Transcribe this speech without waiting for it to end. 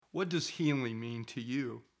What does healing mean to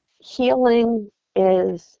you? Healing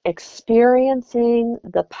is experiencing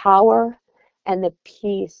the power and the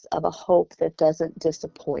peace of a hope that doesn't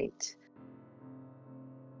disappoint.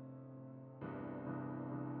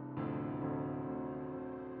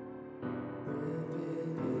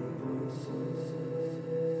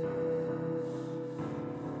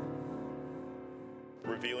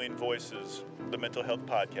 Revealing Voices, the mental health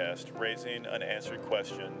podcast, raising unanswered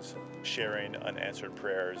questions, sharing unanswered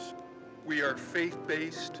prayers. We are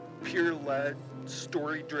faith-based, peer-led,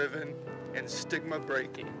 story-driven, and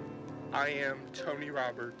stigma-breaking. I am Tony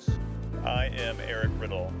Roberts. I am Eric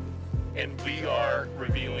Riddle, And we are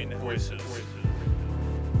Revealing Voices.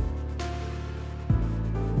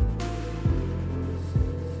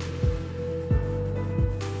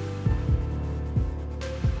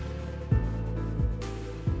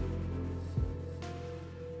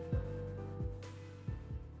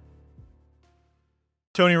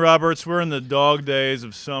 Tony Roberts, we're in the dog days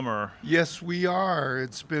of summer. Yes, we are.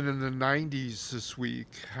 It's been in the 90s this week.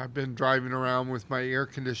 I've been driving around with my air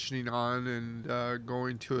conditioning on and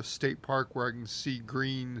going to a state park where I can see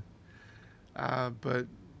green, but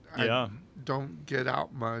Yeah. I don't get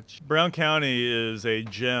out much. Brown County is a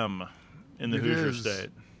gem in the It Hoosier is. State.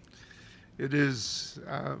 It is.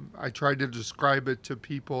 I tried to describe it to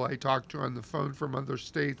people I talk to on the phone from other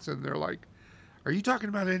states, and they're like, "Are you talking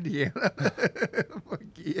about Indiana?" I'm like,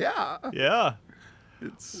 "Yeah, Yeah.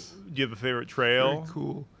 it's Do you have a favorite very trail?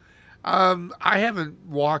 cool." I haven't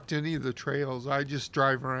walked any of the trails. I just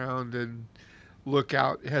drive around and look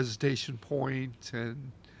out Hesitation Point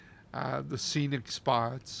and the scenic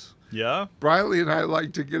spots. Yeah? Briley and I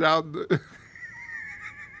like to get out.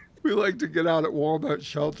 We like to get out at Walnut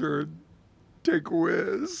Shelter and take a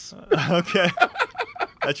whiz. Okay.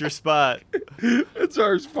 That's your spot. It's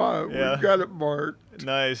our spot. Yeah. We've got it marked.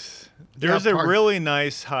 Nice. There's a park- really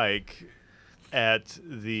nice hike at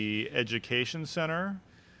the education center.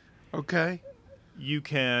 Okay. You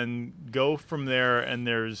can go from there, and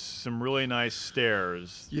there's some really nice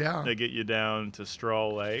stairs Yeah. that get you down to Straw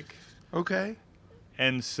Lake. Okay.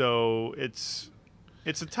 And so it's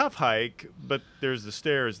a tough hike, but there's the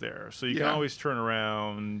stairs there. So you can Yeah. always turn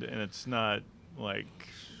around, and it's not like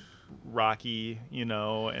rocky,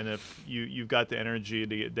 and if you've got the energy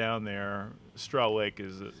to get down there, Straw Lake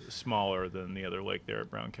is smaller than the other lake there at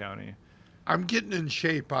Brown County. I'm getting in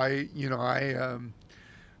shape. I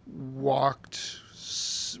walked,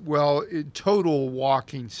 in total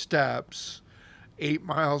walking steps, 8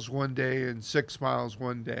 miles one day and 6 miles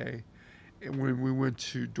one day. And when we went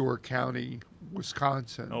to Door County,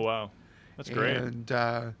 Wisconsin. Oh wow, that's great. And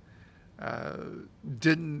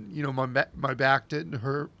didn't my back didn't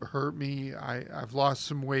hurt me. I've lost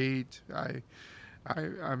some weight.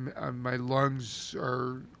 I'm my lungs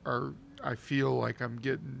are I feel like I'm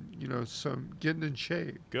getting getting in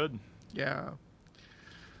shape. Good. Yeah.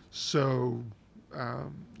 So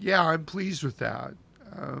yeah, I'm pleased with that.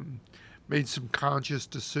 Made some conscious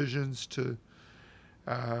decisions to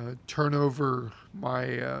turn over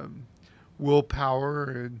my willpower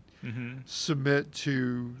and Mm-hmm. submit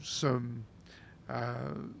to some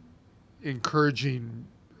encouraging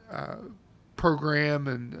program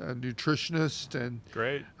and a nutritionist, and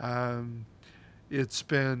Great. it's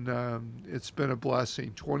been a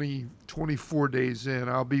blessing. 24 days in,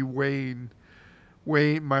 I'll be weighing.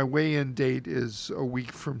 My weigh-in date is a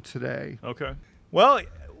week from today. Okay. Well,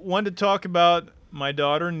 wanted to talk about my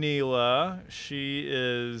daughter Neela. She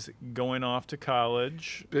is going off to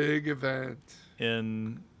college Big event.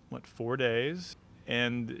 in 4 days,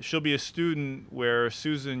 and she'll be a student where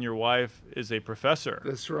Susan, your wife, is a professor.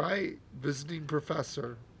 That's right, visiting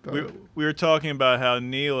professor. We were talking about how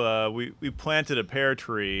Neela, we planted a pear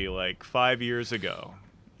tree like 5 years ago,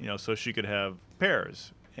 so she could have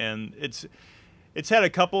pears, and it's had a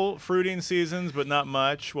couple fruiting seasons, but not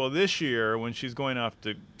much. Well, this year when she's going off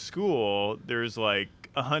to school, there's like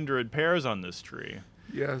 100 pears on this tree.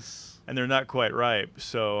 Yes. And they're not quite ripe.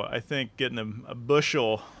 So I think getting a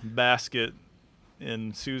bushel basket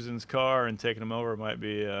in Susan's car and taking them over might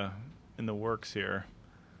be in the works here.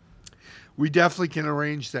 We definitely can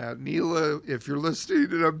arrange that. Neela, if you're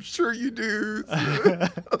listening, and I'm sure you do.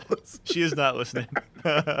 She is not listening.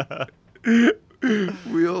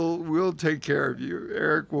 We'll take care of you.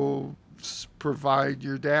 Eric will provide,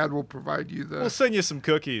 your dad will provide you We'll the send you some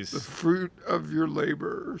cookies. fruit of your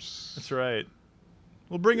labors. That's right.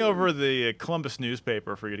 We'll bring over the Columbus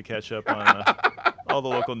newspaper for you to catch up on all the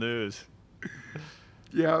local news.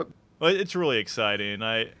 Yeah. Well, it's really exciting.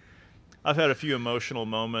 I've had a few emotional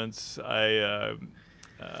moments. I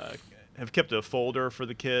have kept a folder for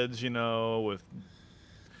the kids, with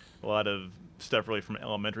a lot of stuff really from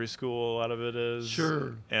elementary school. A lot of it is.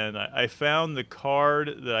 Sure. And I found the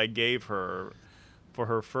card that I gave her for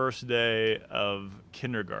her first day of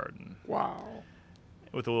kindergarten Wow.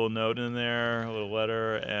 with a little note in there, a little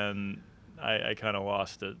letter, and I kind of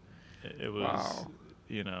lost it. It was, Wow.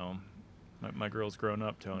 you know, my girl's grown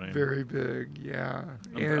up, Tony. Very big, yeah.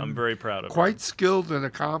 I'm very proud of her. Quite skilled and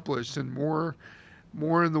accomplished, and more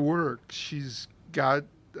in the works. She's got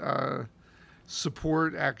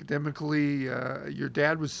support academically. Your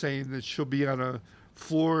dad was saying that she'll be on a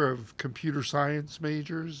floor of computer science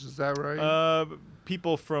majors. Is that right?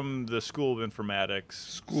 People from the School of Informatics.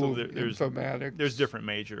 School of Informatics. There's different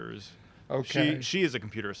majors. Okay. She is a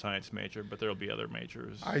computer science major, but there'll be other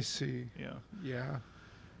majors. I see. Yeah. Yeah.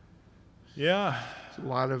 Yeah. A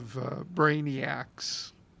lot of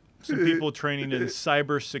brainiacs. Some people training in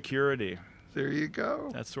cybersecurity. There you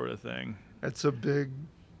go. That sort of thing. That's a big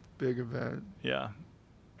event. Yeah.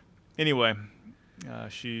 Anyway,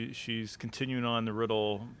 she's continuing on the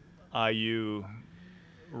Riddle IU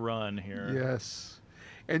run here. Yes.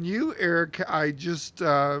 And you, Eric, I just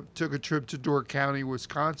took a trip to Door County,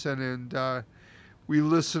 Wisconsin, and we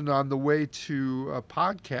listened on the way to a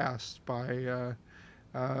podcast by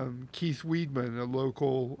Keith Weedman, a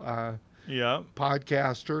local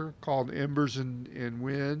podcaster called Embers and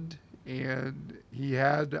Wind. And he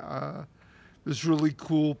had this really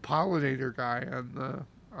cool pollinator guy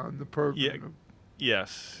on the program. Yeah.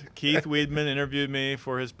 Yes. Keith Weedman interviewed me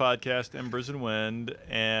for his podcast, Embers and Wind,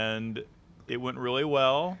 and it went really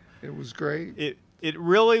well. It was great. It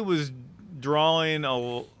really was drawing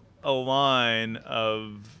a line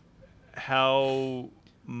of how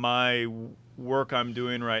my work I'm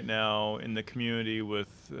doing right now in the community with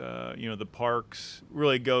the parks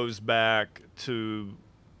really goes back to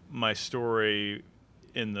my story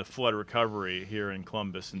in the flood recovery here in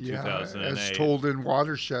Columbus in 2008. As told in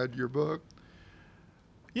Watershed, your book.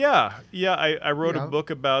 Yeah. I wrote a book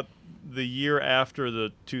about the year after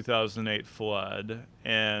the 2008 flood,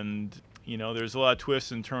 and there's a lot of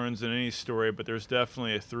twists and turns in any story, but there's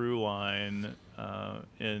definitely a through line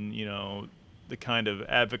in the kind of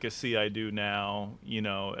advocacy I do now,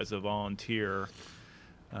 as a volunteer,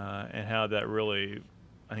 and how that really,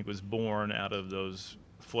 I think, was born out of those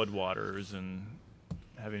floodwaters and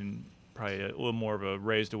having probably a little more of a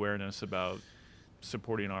raised awareness about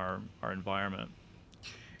supporting our environment.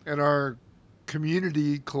 And our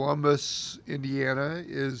community, Columbus, Indiana,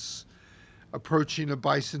 is approaching a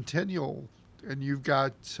bicentennial, and you've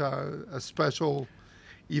got a special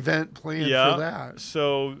event planned for that.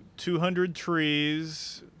 So 200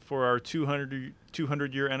 trees for our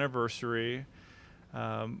 200-year anniversary,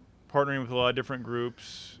 partnering with a lot of different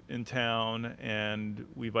groups in town, and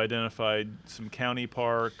we've identified some county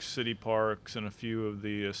parks, city parks, and a few of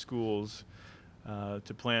the schools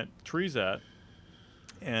to plant trees at,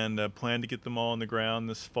 and plan to get them all in the ground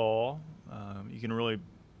this fall.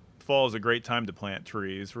 Fall is a great time to plant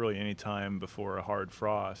trees, really any time before a hard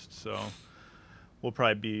frost. So we'll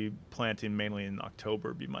probably be planting mainly in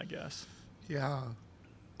October, be my guess. Yeah,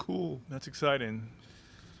 cool. That's exciting.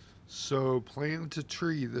 So plant a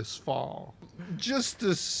tree this fall. Just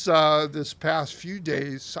this past few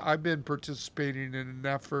days, I've been participating in an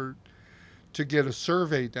effort to get a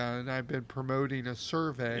survey done. I've been promoting a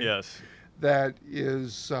survey. Yes. That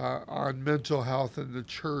is on mental health in the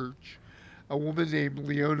church. A woman named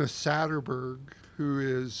Leona Satterberg, who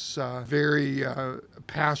is a very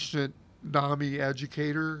passionate NAMI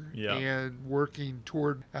educator and working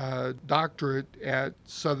toward a doctorate at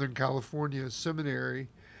Southern California Seminary,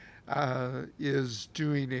 is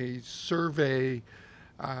doing a survey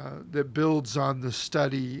that builds on the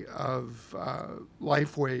study of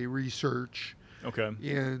Lifeway research. Okay.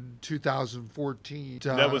 In 2014.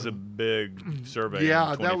 That was a big survey.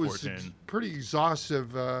 Yeah, in 2014. That was a pretty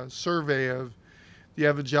exhaustive survey of the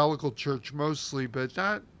evangelical church mostly, but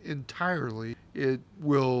not entirely. It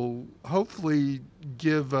will hopefully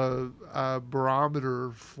give a barometer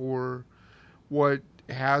for what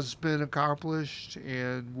has been accomplished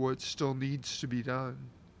and what still needs to be done.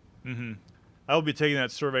 Mm-hmm. I will be taking that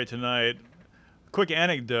survey tonight. Quick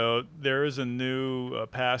anecdote, there is a new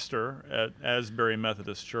pastor at Asbury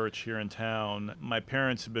Methodist Church here in town. My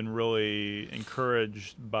parents have been really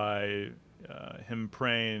encouraged by him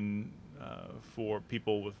praying for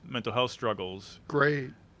people with mental health struggles. Great.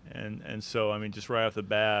 And so, just right off the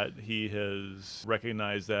bat, he has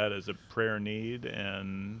recognized that as a prayer need,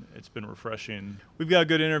 and it's been refreshing. We've got a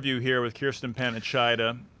good interview here with Kirsten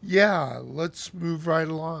Panichida. Yeah, let's move right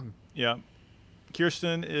along. Yeah.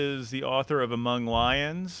 Kirsten is the author of Among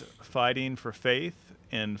Lions, Fighting for Faith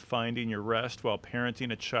and Finding Your Rest While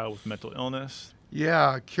Parenting a Child with Mental Illness.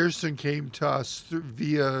 Yeah, Kirsten came to us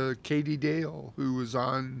via Katie Dale, who was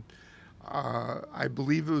on. I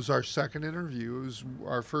believe it was our second interview. It was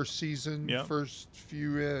our first season, Yeah. first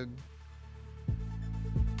few in.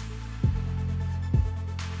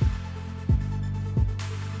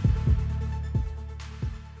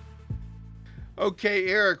 Okay,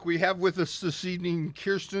 Eric, we have with us this evening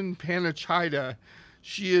Kirsten Panichida.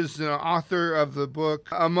 She is an author of the book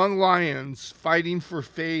Among Lions, Fighting for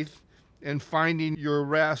Faith and Finding Your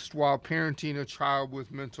Rest While Parenting a Child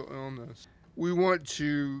with Mental Illness. We want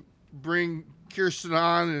to bring Kirsten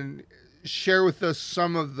on and share with us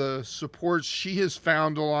some of the supports she has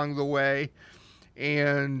found along the way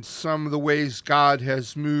and some of the ways God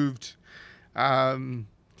has moved in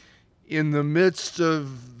the midst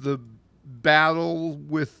of the battle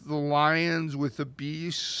with the lions, with the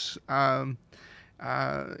beasts, and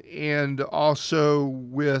also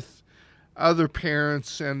with other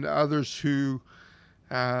parents and others who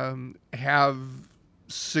have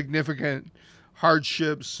significant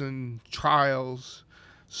hardships and trials.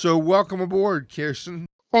 So, welcome aboard, Kirsten.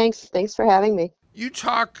 Thanks for having me. You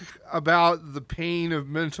talk about the pain of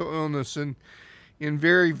mental illness in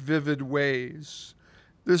very vivid ways.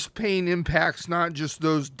 This pain impacts not just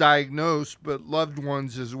those diagnosed, but loved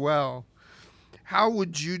ones as well. How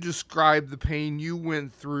would you describe the pain you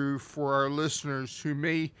went through for our listeners who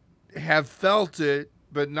may have felt it,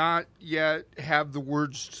 but not yet have the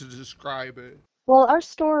words to describe it? Well, our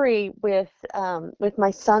story with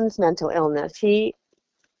my son's mental illness,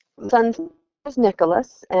 son's name is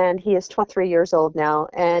Nicholas, and he is 23 years old now,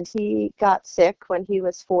 and he got sick when he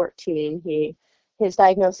was 14. His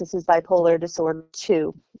diagnosis is bipolar disorder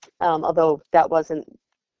 2, although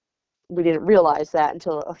we didn't realize that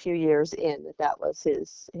until a few years in that was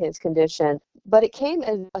his condition. But it came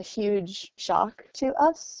as a huge shock to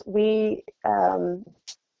us. We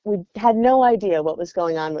had no idea what was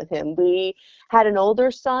going on with him. We had an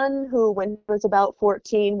older son who, when he was about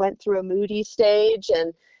 14, went through a moody stage.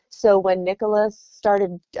 And so when Nicholas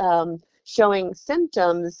started showing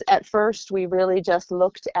symptoms, at first we really just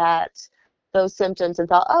looked at those symptoms and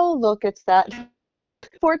thought, oh, look, it's that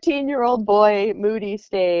 14-year-old boy moody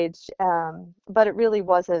stage. But it really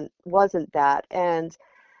wasn't that. And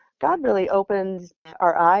God really opened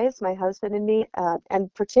our eyes, my husband and me,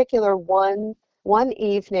 and particular one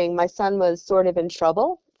evening, my son was sort of in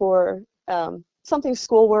trouble for something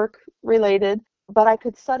schoolwork related, but I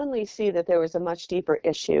could suddenly see that there was a much deeper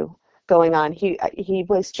issue going on. He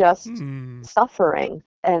was just suffering,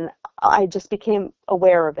 and I just became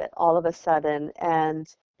aware of it all of a sudden, and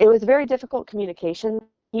it was very difficult communication.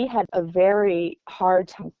 He had a very hard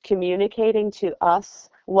time communicating to us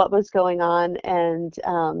what was going on, and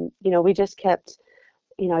we just kept,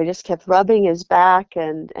 I just kept rubbing his back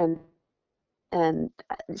and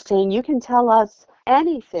saying, you can tell us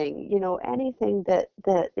anything, anything that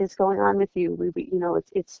is going on with you.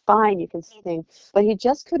 It's fine. You can see things, but he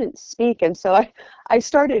just couldn't speak. And so I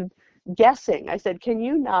started guessing. I said, can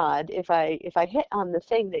you nod if I hit on the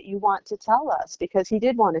thing that you want to tell us? Because he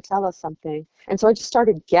did want to tell us something. And so I just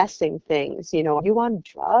started guessing things. Are you on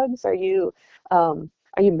drugs? Are you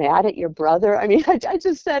mad at your brother? I mean, I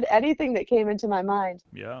just said anything that came into my mind.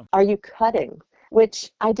 Yeah. Are you cutting?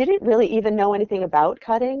 Which I didn't really even know anything about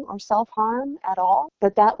cutting or self-harm at all,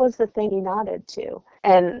 but that was the thing he nodded to.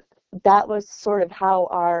 And that was sort of how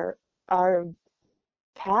our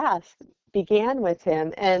path began with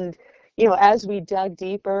him. And, as we dug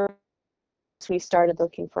deeper, we started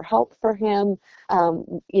looking for help for him.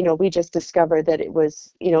 We just discovered that it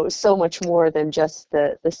was so much more than just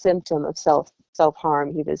the symptom of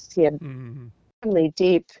self-harm. He had extremely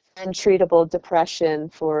deep and treatable depression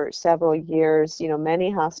for several years,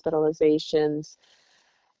 many hospitalizations.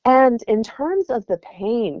 And in terms of the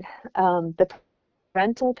pain, the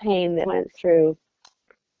parental pain that went through,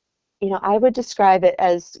 I would describe it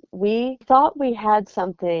as we thought we had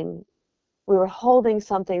something, we were holding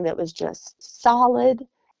something that was just solid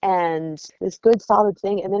and this good solid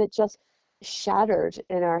thing, and then it just shattered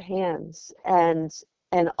in our hands, and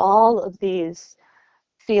all of these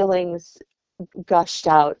feelings gushed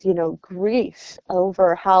out, grief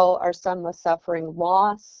over how our son was suffering,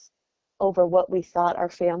 loss over what we thought our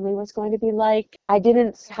family was going to be like. I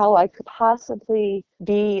didn't see how I could possibly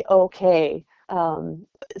be okay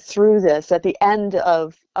through this. At the end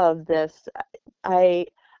of this,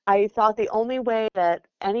 I thought the only way that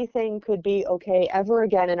anything could be okay ever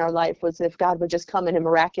again in our life was if God would just come in and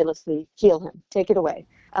miraculously heal him, take it away.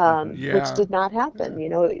 which Yeah. did not happen. You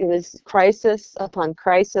know, it was crisis upon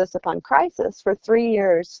crisis upon crisis for 3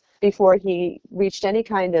 years before he reached any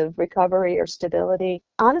kind of recovery or stability.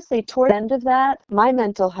 Honestly, toward the end of that, my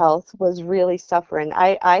mental health was really suffering.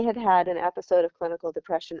 I had had an episode of clinical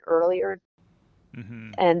depression earlier,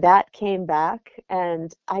 Mm-hmm. and that came back.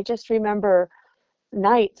 And I just remember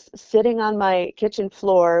nights sitting on my kitchen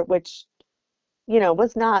floor, which, you know,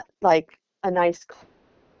 was not like a nice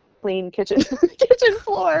clean kitchen kitchen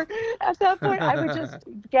floor at that point. I would just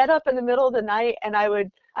get up in the middle of the night, and I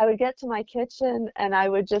would get to my kitchen, and I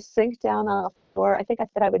would just sink down on the floor. I think I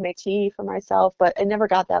said I would make tea for myself, but I never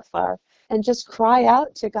got that far, and just cry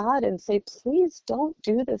out to God and say, please don't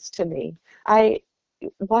do this to me. I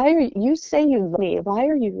Why are you say you love me?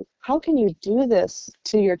 How can you do this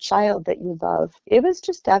to your child that you love? It was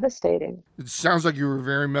just devastating. It sounds like you were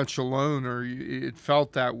very much alone, or it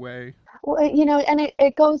felt that way. Well, you know, and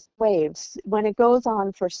it goes waves. When it goes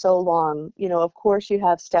on for so long, you know, of course you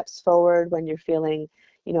have steps forward when you're feeling,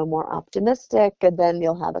 you know, more optimistic, and then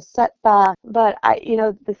you'll have a setback. But you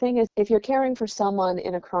know, the thing is, if you're caring for someone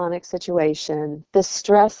in a chronic situation, the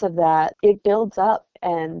stress of that, it builds up,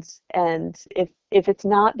 and if it's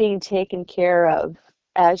not being taken care of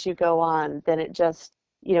as you go on, then it just,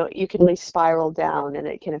 you know, you can really spiral down, and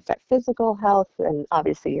it can affect physical health and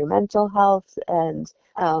obviously your mental health,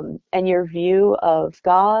 and your view of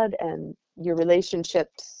God and your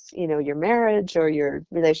relationships, you know, your marriage or your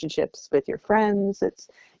relationships with your friends.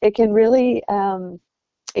 It can really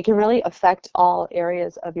it can really affect all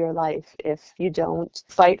areas of your life if you don't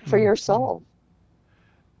fight for your soul.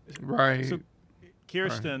 So, Right. Right.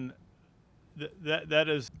 Kirsten, that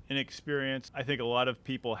is an experience I think a lot of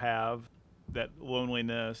people have. That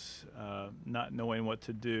loneliness, not knowing what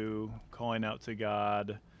to do, calling out to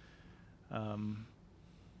God. Um,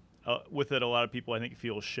 with it, a lot of people I think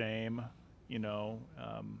feel shame, you know,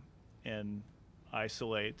 and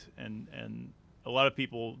isolate, and a lot of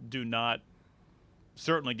people do not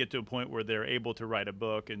certainly get to a point where they're able to write a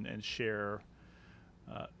book and share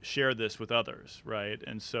this with others, right?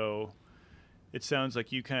 And so it sounds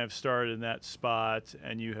like you kind of started in that spot,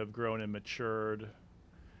 and you have grown and matured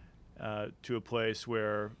to a place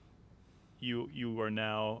where you are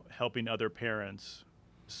now helping other parents.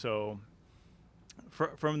 So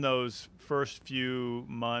from those first few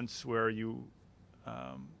months where you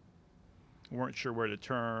um, weren't sure where to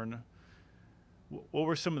turn, what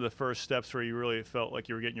were some of the first steps where you really felt like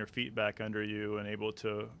you were getting your feet back under you and able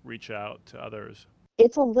to reach out to others?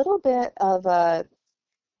 It's a little bit of a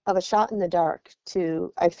shot in the dark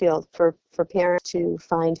to, I feel, for parents to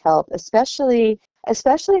find help, especially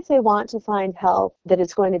if they want to find help that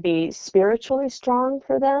is going to be spiritually strong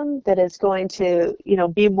for them, that is going to, you know,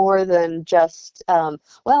 be more than just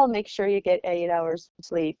well, make sure you get 8 hours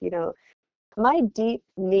sleep. You know, my deep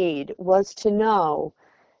need was to know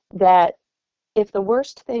that if the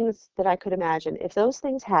worst things that I could imagine, if those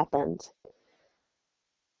things happened,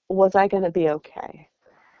 was I going to be okay?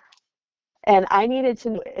 And I needed to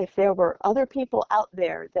know if there were other people out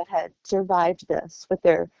there that had survived this with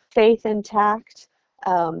their faith intact,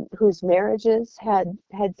 whose marriages had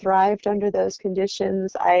thrived under those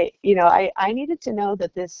conditions. I needed to know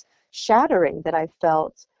that this shattering that I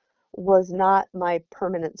felt was not my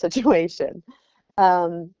permanent situation.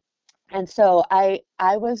 Um, and so I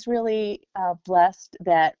was really blessed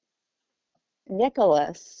that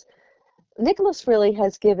Nicholas Nicholas really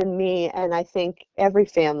has given me, and I think every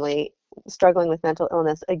family struggling with mental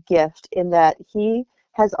illness, a gift in that he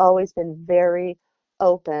has always been very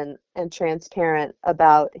open and transparent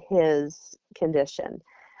about his condition.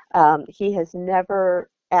 He has never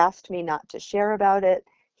asked me not to share about it.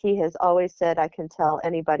 He has always said I can tell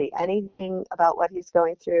anybody anything about what he's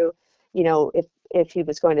going through. You know, if he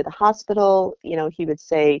was going to the hospital, you know, he would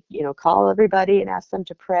say, you know, call everybody and ask them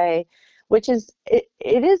to pray, which is it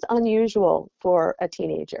is unusual for a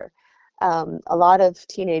teenager. A lot of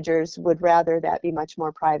teenagers would rather that be much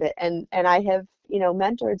more private, and I have, you know,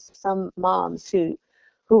 mentored some moms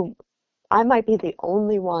who I might be the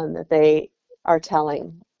only one that they are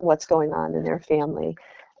telling what's going on in their family.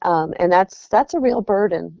 And that's a real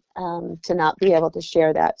burden, to not be able to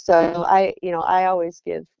share that. So I always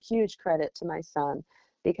give huge credit to my son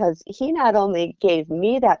because he not only gave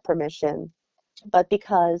me that permission, but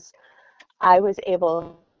because I was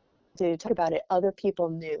able to talk about it, other people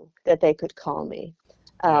knew that they could call me,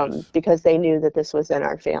 Yes. because they knew that this was in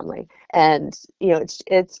our family. And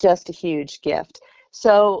it's just a huge gift.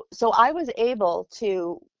 So I was able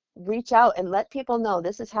to reach out and let people know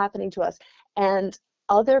this is happening to us. And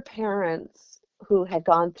other parents who had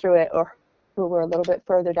gone through it or who were a little bit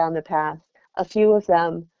further down the path, a few of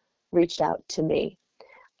them reached out to me.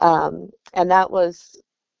 And that was,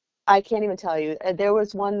 I can't even tell you. There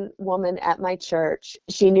was one woman at my church.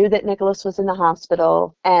 She knew that Nicholas was in the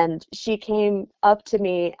hospital, and she came up to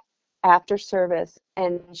me after service,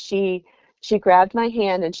 and she grabbed my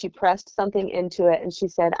hand and she pressed something into it, and she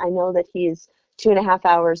said, "I know that he's 2.5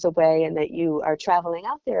 hours away, and that you are traveling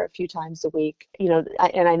out there a few times a week.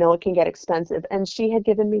 And I know it can get expensive." And she had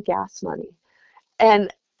given me gas money,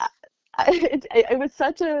 and it was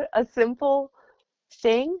such a simple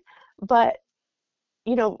thing, but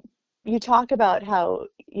you know, you talk about how,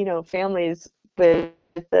 families with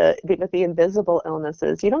the invisible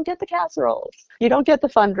illnesses, you don't get the casseroles, you don't get the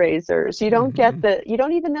fundraisers, Hmm. you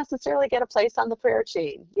don't even necessarily get a place on the prayer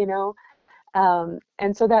chain.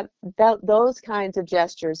 And so that those kinds of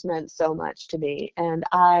gestures meant so much to me, and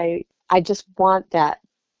I just want that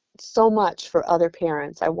so much for other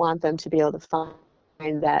parents. I want them to be able to find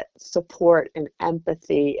that support and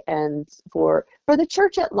empathy, and for the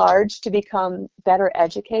church at large to become better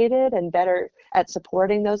educated and better at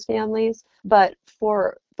supporting those families, but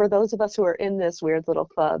for those of us who are in this weird little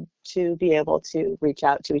club to be able to reach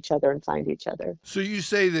out to each other and find each other. So you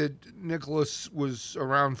say that Nicholas was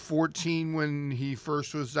around 14 when he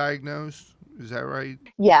first was diagnosed? Is that right?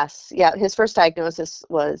 Yes, yeah, his first diagnosis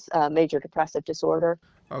was major depressive disorder.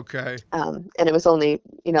 Okay. And it was only,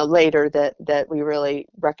 later that we really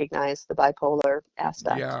recognized the bipolar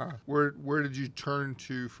aspect. Yeah. Where did you turn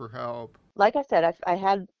to for help? Like I said, I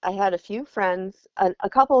had a few friends. A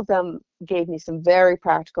couple of them gave me some very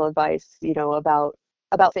practical advice,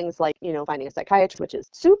 about things like, finding a psychiatrist, which is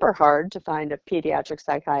super hard to find a pediatric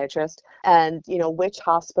psychiatrist, and, which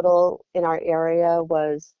hospital in our area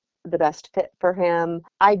was the best fit for him.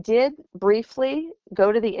 I did briefly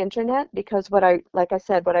go to the internet because like I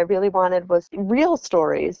said, what I really wanted was real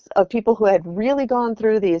stories of people who had really gone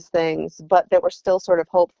through these things, but that were still sort of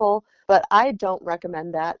hopeful. But I don't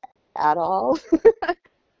recommend that at all.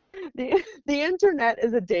 The internet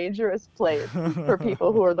is a dangerous place for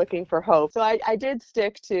people who are looking for hope. So I did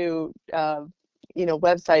stick to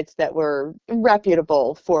websites that were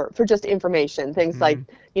reputable for just information, things like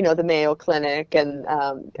Hmm. the Mayo Clinic and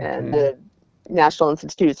Hmm. the National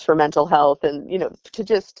Institutes for Mental Health, and to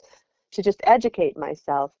just educate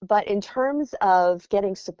myself. But in terms of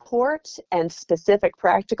getting support and specific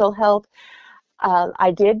practical help,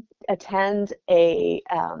 I did attend the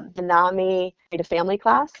NAMI to family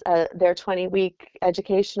class, their 20-week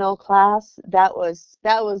educational class. That was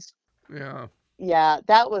Yeah. yeah,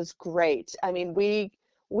 that was great. I mean, we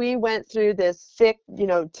went through this thick,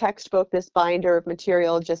 textbook, this binder of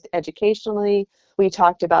material just educationally. We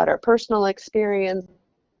talked about our personal experiences,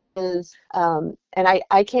 and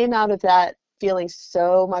I came out of that feeling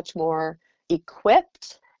so much more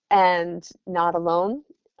equipped and not alone.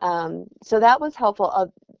 So that was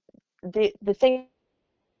helpful. The thing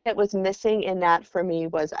that was missing in that for me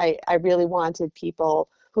was I really wanted people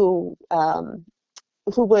who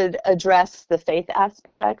would address the faith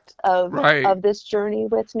aspect of Right. this journey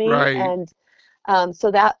with me, Right. and so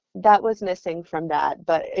that was missing from that.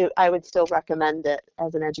 But I would still recommend it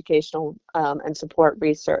as an educational and support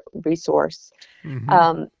resource. Hmm.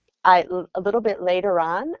 Um, a little bit later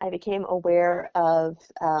on, I became aware of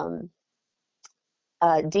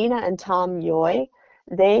Dina and Tom Yoy.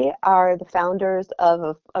 They are the founders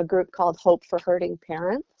of a group called Hope for Hurting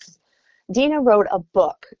Parents. Dina wrote a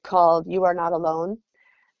book called You Are Not Alone,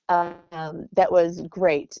 that was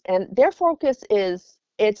great. And their focus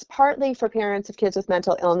it's partly for parents of kids with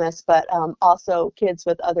mental illness, but also kids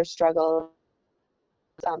with other struggles,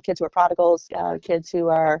 kids who are prodigals, kids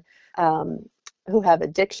um, who have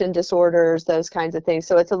addiction disorders, those kinds of things.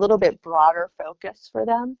 So it's a little bit broader focus for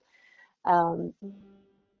them. Um,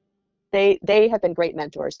 they have been great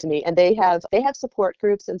mentors to me, and they have support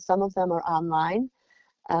groups, and some of them are online.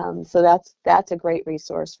 So that's a great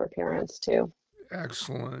resource for parents too.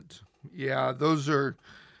 Excellent. Yeah, those are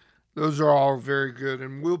all very good,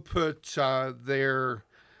 and we'll put their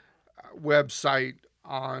website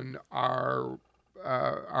on our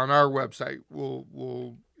website.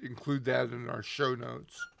 We'll include that in our show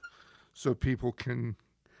notes so people can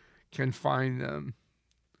find them.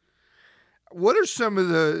 What are some of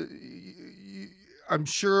the? I'm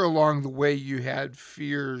sure along the way you had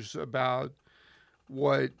fears about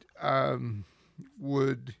what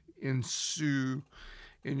would ensue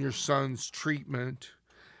in your son's treatment.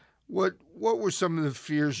 What were some of the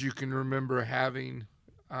fears you can remember having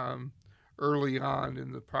um, early on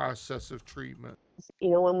in the process of treatment?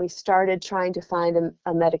 When we started trying to find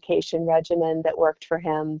a medication regimen that worked for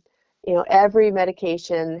him, every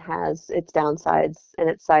medication has its downsides and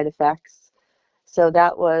its side effects. So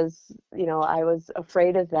that was, I was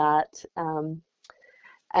afraid of that.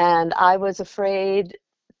 And I was afraid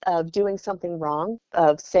of doing something wrong,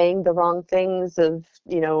 of saying the wrong things, of,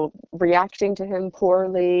 reacting to him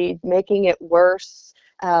poorly, making it worse.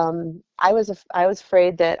 I was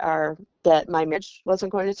afraid that my marriage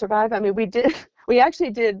wasn't going to survive. I mean, we actually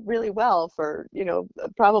did really well for,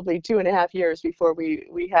 probably 2.5 years before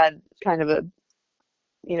we had kind of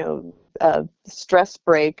a stress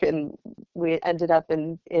break, and we ended up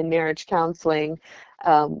in marriage counseling,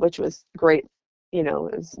 which was great. It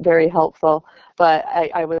was very helpful. But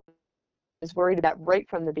I was worried about right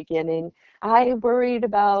from the beginning. I worried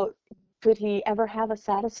about, could he ever have a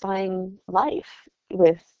satisfying life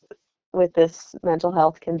with this mental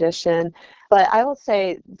health condition? But I will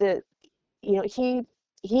say that, he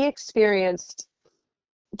experienced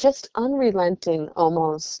just unrelenting,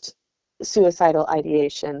 almost suicidal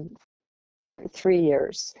ideation for 3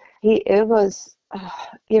 years. It was,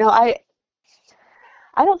 I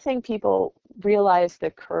don't think people realize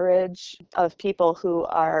the courage of people who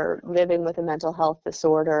are living with a mental health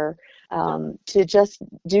disorder, to just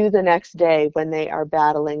do the next day when they are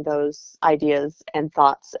battling those ideas and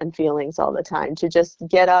thoughts and feelings all the time, to just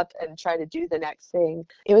get up and try to do the next thing.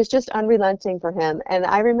 It was just unrelenting for him. And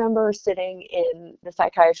I remember sitting in the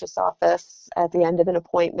psychiatrist's office at the end of an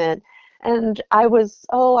appointment, and I was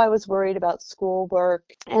worried about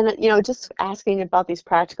schoolwork and, just asking about these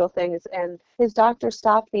practical things. And his doctor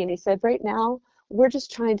stopped me and he said, right now, we're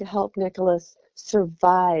just trying to help Nicholas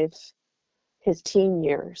survive his teen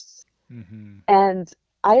years. Mm-hmm. And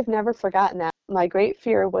I've never forgotten that. My great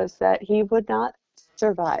fear was that he would not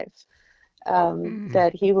survive,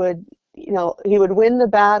 that he would, he would win the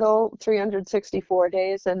battle 364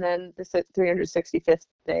 days, and then the 365th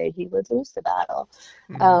day he would lose the battle.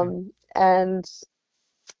 And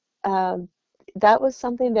that was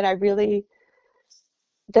something that I really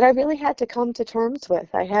had to come to terms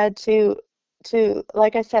with. I had to,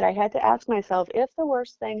 like I said, I had to ask myself, if the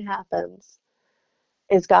worst thing happens,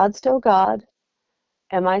 is God still God?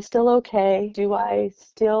 Am I still okay? Do I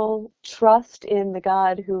still trust in the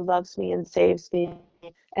God who loves me and saves me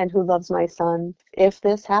and who loves my son? If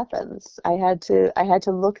this happens, I had to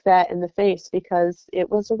look that in the face, because it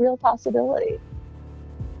was a real possibility.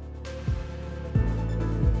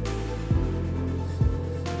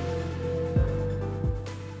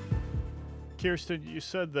 Kirsten, you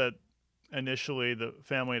said that initially the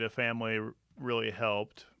family to family really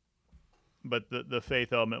helped, but the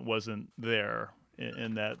faith element wasn't there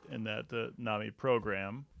in that NAMI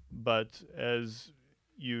program. But as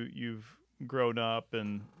you've grown up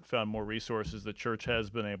and found more resources, the church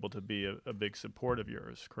has been able to be a big support of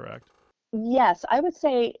yours, correct? Yes, I would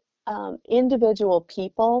say individual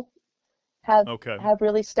people have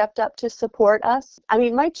really stepped up to support us. I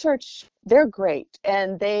mean, my church, they're great,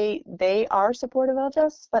 and they are supportive of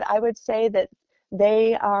us, but I would say that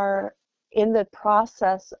they are in the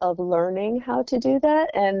process of learning how to do that,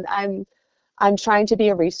 and I'm trying to be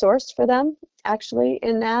a resource for them, actually,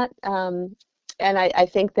 in that. And I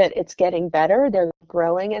think that it's getting better. They're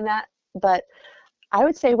growing in that. But I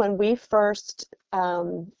would say when we first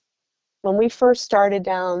started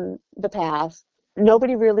down the path,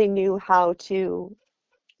 nobody really knew how to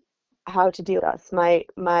deal with us.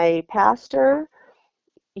 My pastor,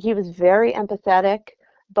 he was very empathetic,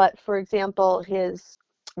 but for example, his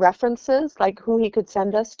references, like who he could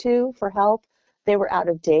send us to for help, they were out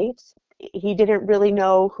of date. He didn't really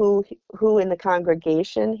know who in the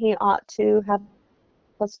congregation he ought to have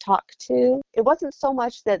us talk to. It wasn't so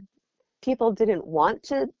much that people didn't want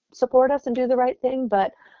to support us and do the right thing,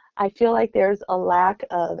 but I feel like there's a lack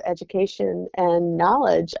of education and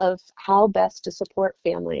knowledge of how best to support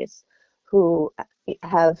families who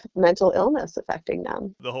have mental illness affecting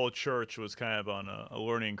them. The whole church was kind of on a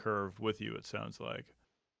learning curve with you, it sounds like.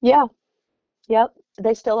 Yeah, yep,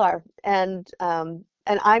 they still are. And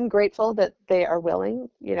I'm grateful that they are willing.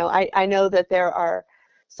 I know that there are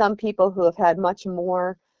some people who have had much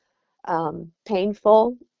more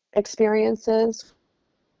painful experiences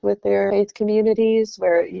with their faith communities,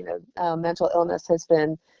 where mental illness has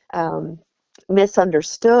been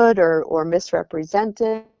misunderstood or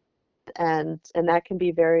misrepresented, and that can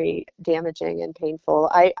be very damaging and painful.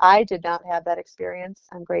 I did not have that experience.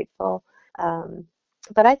 I'm grateful,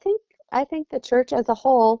 but I think the church as a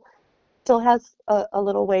whole still has a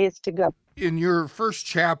little ways to go. In your first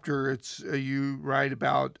chapter, it's you write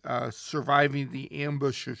about surviving the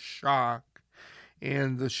ambush of shock,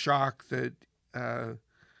 and the shock that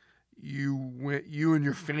you and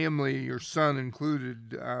your family, your son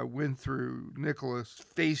included, went through, Nicholas,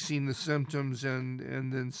 facing the symptoms and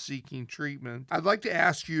then seeking treatment. I'd like to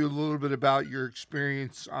ask you a little bit about your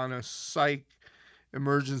experience on a psych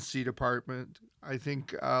emergency department. I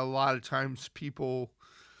think a lot of times people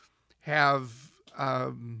have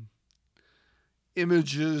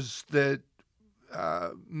images that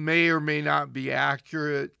may or may not be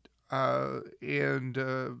accurate, and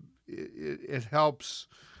it helps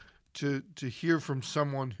to hear from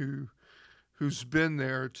someone who's been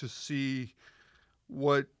there to see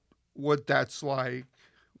what that's like.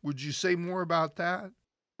 Would you say more about that?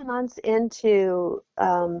 Months into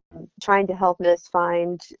trying to help Miss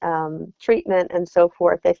find treatment and so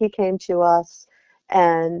forth, that he came to us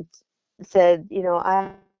and said,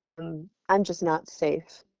 I'm just not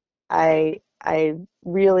safe. I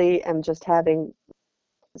really am just having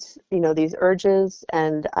these urges,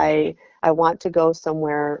 and I want to go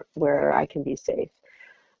somewhere where I can be safe,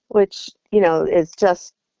 which is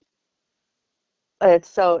just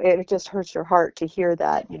it just hurts your heart to hear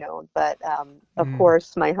that, but of Mm.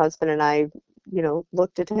 course my husband and I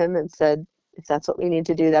looked at him and said, if that's what we need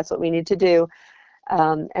to do, that's what we need to do.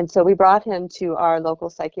 And so we brought him to our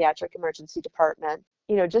local psychiatric emergency department.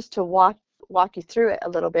 Just to walk you through it a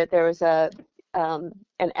little bit, there was an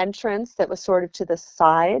entrance that was sort of to the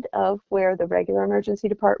side of where the regular emergency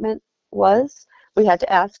department was. We had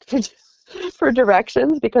to ask for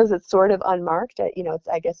directions because it's sort of unmarked.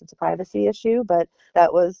 I guess it's a privacy issue, but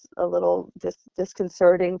that was a little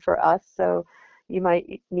disconcerting for us. So you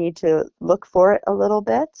might need to look for it a little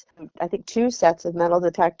bit. I think 2 sets of metal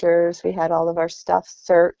detectors. We had all of our stuff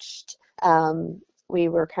searched. We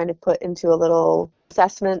were kind of put into a little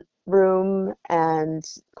assessment room and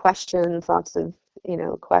questions, lots of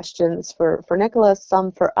questions for Nicholas,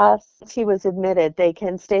 some for us. He was admitted. They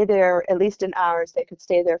can stay there at least in hours. They could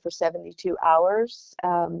stay there for 72 hours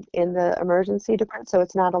in the emergency department. So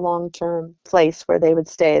it's not a long-term place where they would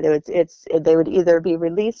stay. They would either be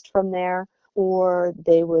released from there or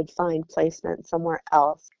they would find placement somewhere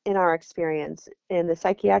else. In our experience in the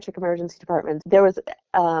psychiatric emergency department, there was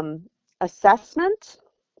assessment,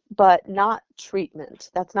 but not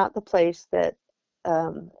treatment. That's not the place that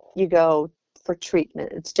you go for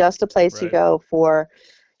treatment. It's just a place you Right. go for,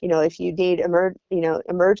 if you need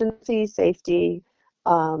emergency safety,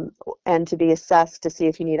 and to be assessed to see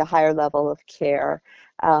if you need a higher level of care.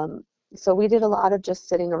 So we did a lot of just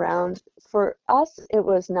sitting around. For us, it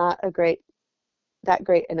was not that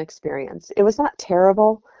great an experience. It was not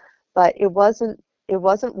terrible, but it wasn't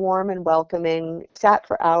warm and welcoming. Sat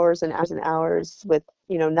for hours and hours and hours with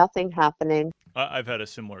nothing happening. I've had a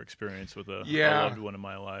similar experience with a Yeah. loved one in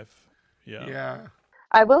my life. Yeah. Yeah.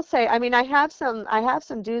 I will say, I mean, I have some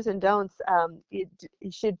do's and don'ts. You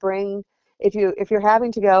should bring, if you're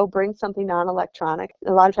having to go, bring something non-electronic.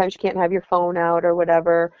 A lot of times you can't have your phone out or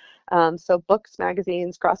whatever. So books,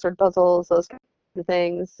 magazines, crossword puzzles, those kinds of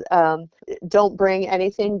things. Don't bring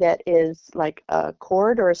anything that is like a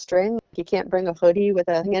cord or a string. You can't bring a hoodie with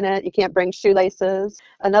a thing in it. You can't bring shoelaces.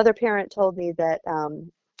 Another parent told me that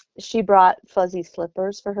she brought fuzzy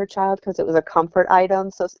slippers for her child because it was a comfort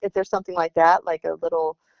item. So if there's something like that, like a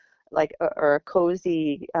little, or a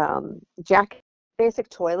cozy jacket, basic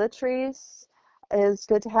toiletries is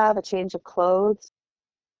good to have, a change of clothes.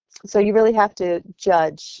 So you really have to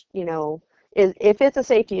judge, if it's a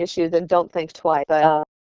safety issue, then don't think twice. But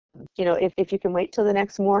if you can wait till the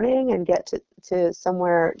next morning and get to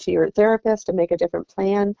somewhere, to your therapist, and make a different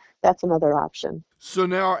plan, that's another option. So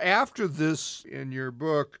now, after this, in your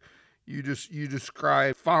book, you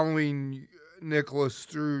describe following Nicholas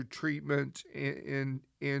through treatment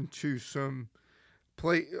into some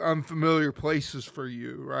unfamiliar places for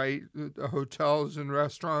you, right? The hotels and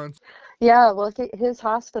restaurants. Yeah, well, his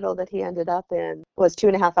hospital that he ended up in was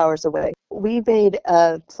 2.5 hours away. We made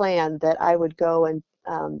a plan that I would go and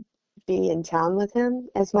be in town with him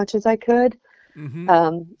as much as I could.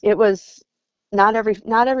 Mm-hmm. It was not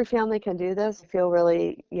every family can do this. I feel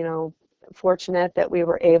really, fortunate that we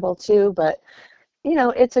were able to, but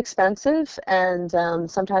it's expensive, and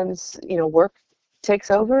sometimes work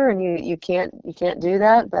takes over, and you can't do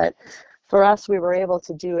that. But for us, we were able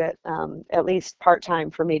to do it at least part-time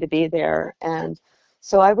for me to be there. And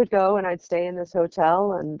so I would go and I'd stay in this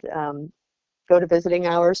hotel and go to visiting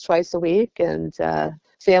hours twice a week, and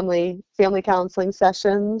family counseling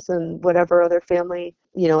sessions, and whatever other family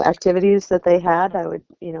activities that they had. I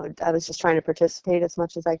was just trying to participate as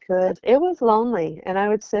much as I could. It was lonely, and I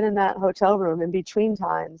would sit in that hotel room in between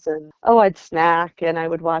times, and I'd snack, and I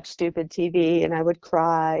would watch stupid TV, and I would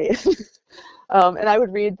cry. And I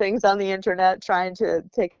would read things on the internet, trying to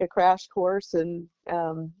take a crash course in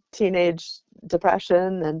teenage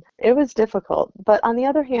depression, and it was difficult. But on the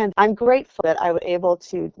other hand, I'm grateful that I was able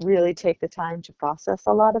to really take the time to process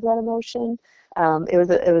a lot of that emotion.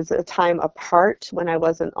 It was a time apart when I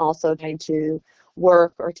wasn't also trying to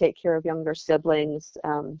work or take care of younger siblings.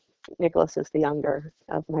 Nicholas is the younger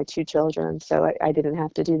of my two children, so I didn't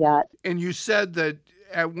have to do that. And you said that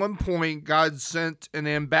at one point God sent an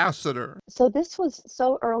ambassador. So this was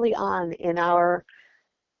so early on in our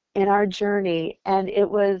journey, and it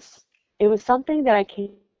was something that I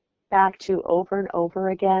came back to over and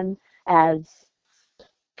over again as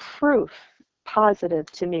proof positive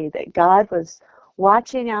to me that God was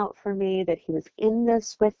watching out for me, that he was in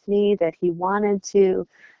this with me, that he wanted to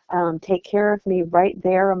take care of me right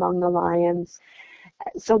there among the lions.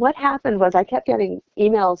 So what happened was I kept getting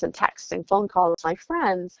emails and texts and phone calls from my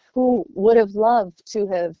friends who would have loved to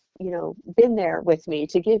have, been there with me,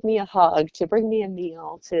 to give me a hug, to bring me a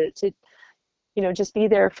meal, to just be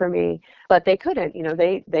there for me. But they couldn't.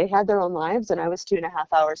 They had their own lives, and I was 2.5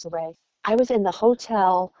 hours away. I was in the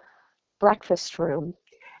hotel breakfast room,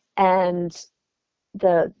 and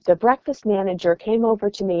the breakfast manager came over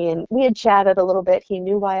to me, and we had chatted a little bit. He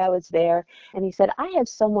knew why I was there, and he said, "I have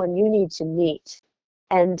someone you need to meet."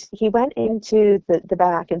 And he went into the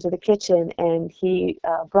back, into the kitchen, and he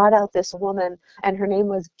brought out this woman, and her name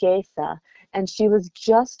was Geitha, and she was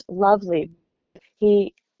just lovely.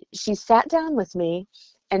 She sat down with me,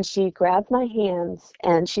 and she grabbed my hands,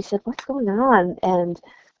 and she said, "What's going on? And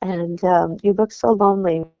you look so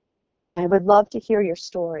lonely. I would love to hear your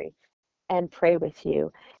story and pray with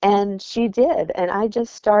you." And she did, and I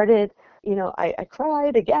just started, I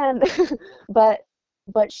cried again, but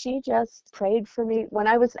she just prayed for me. When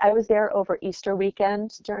I was there over Easter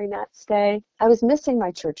weekend during that stay, I was missing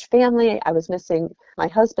my church family. I was missing my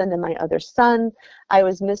husband and my other son. I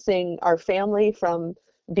was missing our family from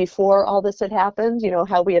before all this had happened,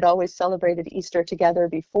 how we had always celebrated Easter together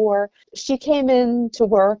before. She came in to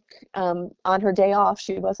work on her day off.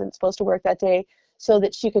 She wasn't supposed to work that day, so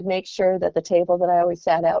that she could make sure that the table that I always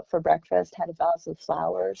sat out for breakfast had a vase of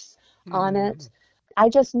flowers on it. I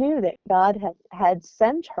just knew that God had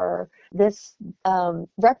sent her this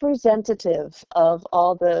representative of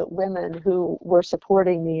all the women who were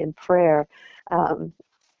supporting me in prayer.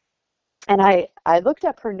 And I looked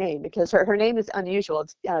up her name because her name is unusual.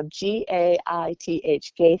 It's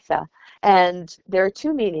Gaith, Geitha. And there are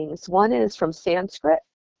two meanings. One is from Sanskrit,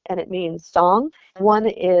 and it means song. One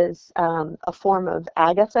is a form of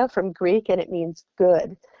Agatha from Greek, and it means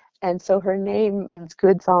good. And so her name is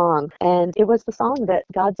Good Song. And it was the song that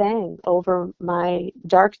God sang over my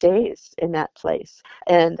dark days in that place.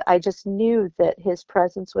 And I just knew that his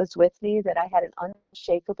presence was with me, that I had an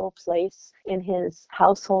unshakable place in his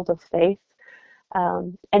household of faith.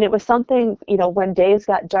 And it was something, when days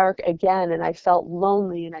got dark again and I felt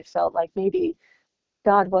lonely and I felt like maybe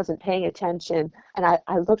God wasn't paying attention. And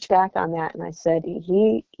I looked back on that and I said,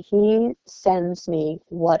 he sends me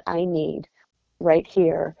what I need right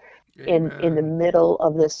here. Amen. in the middle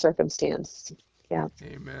of this circumstance. Yeah.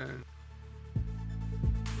 Amen.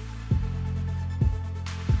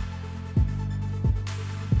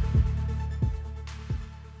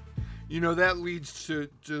 That leads to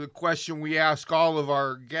the question we ask all of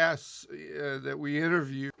our guests that we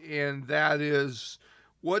interview, and that is,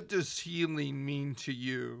 what does healing mean to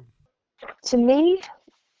you? To me,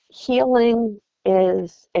 healing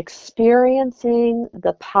is experiencing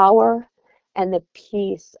the power and the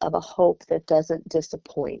peace of a hope that doesn't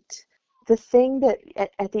disappoint. The thing that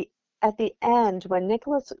at the end, when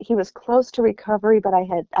Nicholas, he was close to recovery, but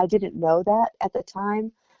I didn't know that at the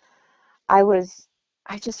time.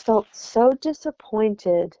 I just felt so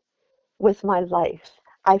disappointed with my life.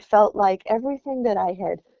 I felt like everything that I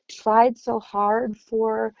had tried so hard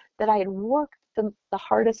for, that I had worked the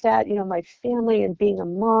hardest at, my family and being a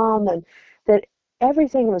mom, and that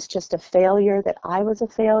everything was just a failure, that I was a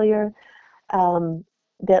failure,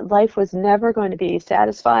 that life was never going to be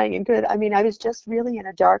satisfying and good. I mean, I was just really in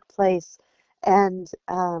a dark place. And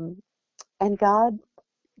God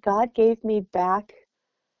gave me back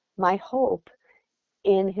my hope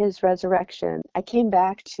in his resurrection. I came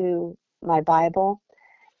back to my Bible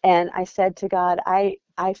and I said to God, I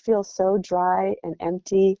feel so dry and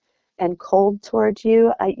empty and cold towards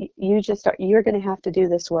you. You're going to have to do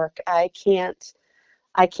this work. I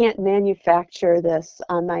can't manufacture this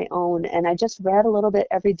on my own. And I just read a little bit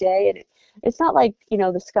every day, and it's not like,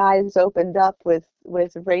 the skies opened up with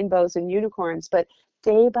rainbows and unicorns, but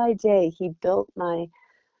day by day he built my,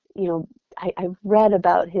 I read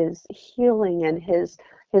about his healing and his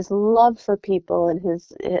love for people,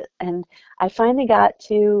 and I finally got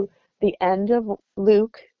to the end of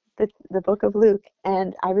Luke, the book of Luke,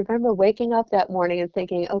 and I remember waking up that morning and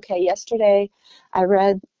thinking, okay, yesterday I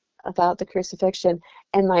read about the crucifixion,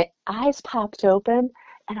 and my eyes popped open,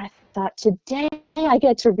 and I thought, today I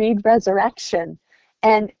get to read resurrection.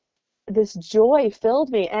 And this joy filled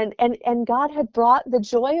me, and God had brought the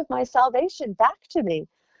joy of my salvation back to me,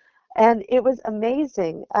 and it was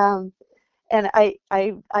amazing. And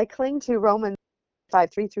I cling to Romans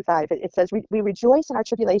 5:3-5. It says, we rejoice in our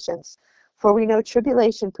tribulations, for we know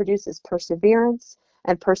tribulation produces perseverance,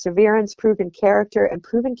 and perseverance proven character, and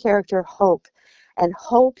proven character hope. And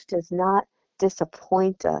hope does not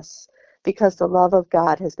disappoint us, because the love of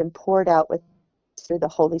God has been poured out through the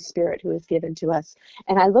Holy Spirit who is given to us.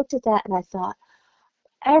 And I looked at that and I thought,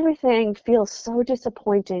 everything feels so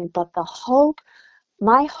disappointing, but the hope,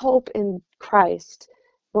 my hope in Christ,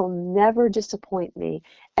 will never disappoint me.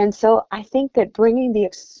 And so I think that bringing the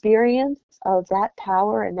experience of that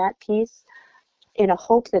power and that peace in a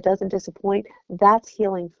hope that doesn't disappoint, that's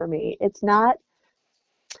healing for me. It's not,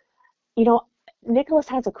 you know, Nicholas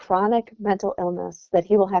has a chronic mental illness that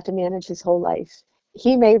he will have to manage his whole life.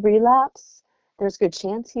 He may relapse. There's a good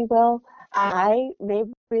chance he will. I may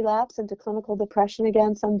relapse into clinical depression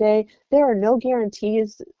again someday. There are no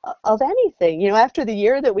guarantees of anything. You know, after the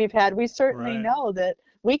year that we've had, we certainly Right. know that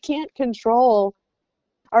we can't control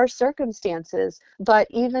our circumstances. But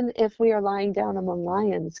even if we are lying down among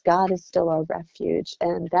lions, God is still our refuge.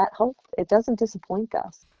 And that hope, it doesn't disappoint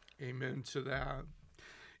us. Amen to that.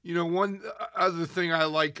 You know, one other thing I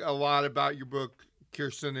like a lot about your book,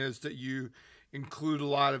 Kirsten, is that you include a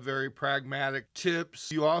lot of very pragmatic tips.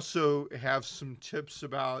 You also have some tips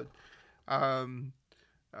about um,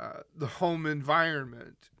 the home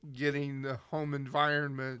environment, getting the home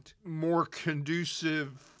environment more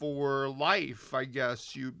conducive for life, I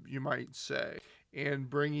guess you might say, and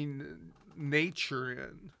bringing nature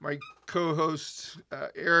in. My co-host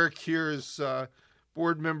Eric here is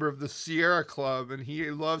board member of the Sierra Club, and he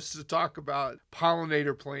loves to talk about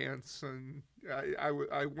pollinator plants. And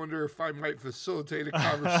I wonder if I might facilitate a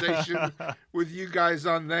conversation with you guys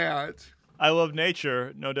on that. I love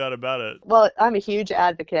nature, no doubt about it. Well, I'm a huge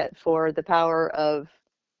advocate for the power of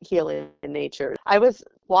healing in nature. I was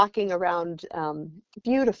walking around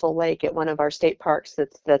beautiful lake at one of our state parks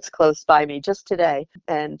that's close by me just today,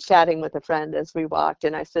 and chatting with a friend as we walked.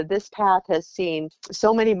 And I said, this path has seen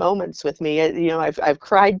so many moments with me. You know, I've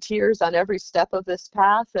cried tears on every step of this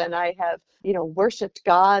path, and I have, you know, worshiped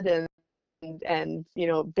God and you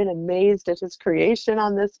know, been amazed at his creation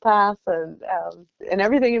on this path, and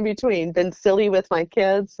everything in between. Been silly with my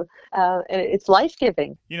kids, and it's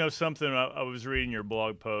life-giving. You know, something, I was reading your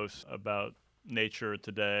blog post about nature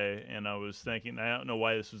today, and I was thinking, I don't know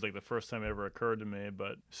why this was like the first time it ever occurred to me,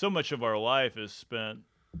 but so much of our life is spent,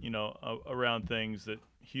 you know, around things that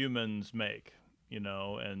humans make, you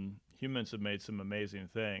know, and humans have made some amazing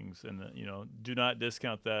things, and, you know, do not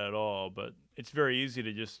discount that at all, but it's very easy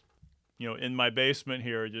to just, you know, in my basement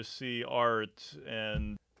here, just see art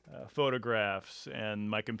and photographs and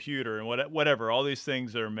my computer and whatever, all these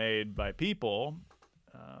things that are made by people.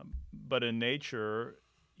 But in nature,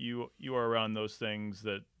 you are around those things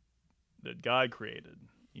that God created.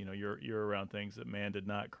 You know, you're around things that man did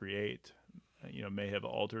not create. You know, may have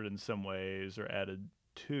altered in some ways or added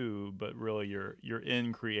to, but really you're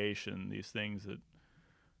in creation. These things that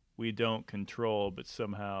we don't control, but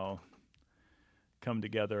somehow come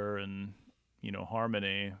together in, you know,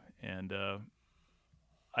 harmony. And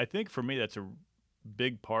I think for me that's a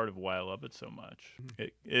big part of why I love it so much.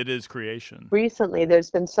 It is creation. Recently,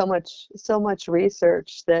 there's been so much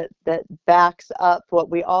research that backs up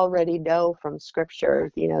what we already know from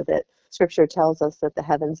Scripture. You know, that Scripture tells us that the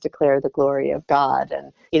heavens declare the glory of God,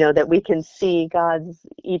 and you know that we can see God's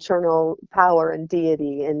eternal power and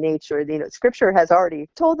deity in nature. You know, Scripture has already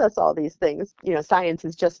told us all these things. You know, science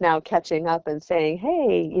is just now catching up and saying,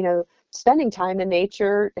 hey, you know, spending time in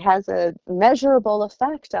nature has a measurable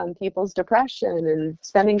effect on people's depression, and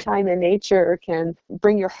spending time in nature can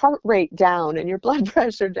bring your heart rate down and your blood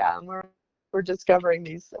pressure down. We're discovering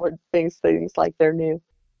these things like they're new.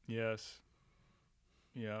 Yes.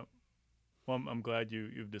 Yeah. Well, I'm glad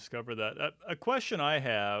you've discovered that. A question I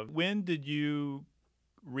have: when did you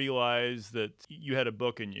realize that you had a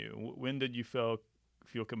book in you? When did you feel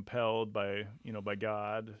compelled by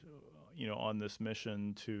God, you know, on this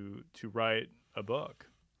mission to write a book?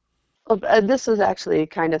 Well, this was actually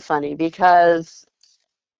kind of funny because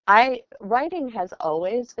writing has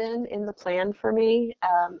always been in the plan for me.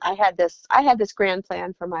 I had this grand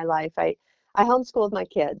plan for my life. I homeschooled my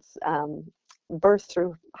kids, birth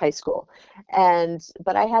through high school,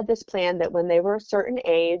 but I had this plan that when they were a certain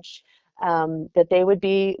age, that they would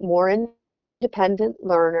be more independent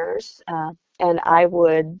learners, and I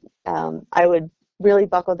would really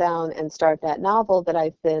buckle down and start that novel that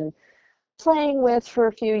I've been playing with for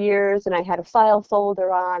a few years, and I had a file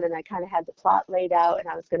folder on, and I kind of had the plot laid out, and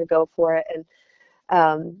I was going to go for it. And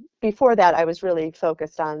Before that, I was really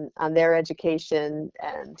focused on their education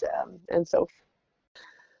and so.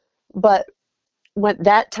 But when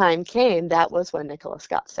that time came, that was when Nicholas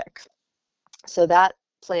got sick. So that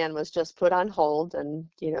plan was just put on hold, and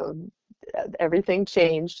everything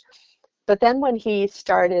changed. But then when he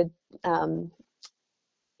started,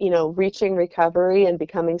 reaching recovery and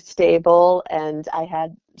becoming stable, and I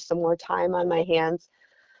had some more time on my hands,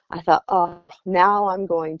 I thought, oh, now I'm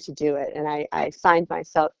going to do it. And I signed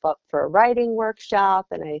myself up for a writing workshop,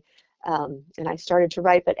 and I started to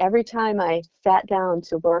write. But every time I sat down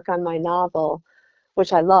to work on my novel,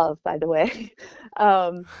 which I love, by the way,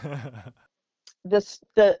 um,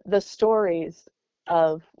 the stories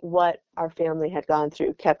of what our family had gone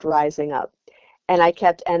through kept rising up, and I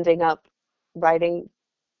kept ending up writing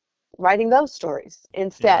those stories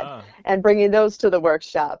instead, Yeah. and bringing those to the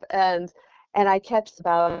workshop, and I kept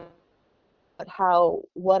about how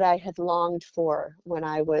what I had longed for when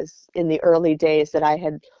I was in the early days, that I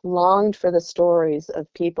had longed for the stories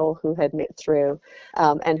of people who had made it through,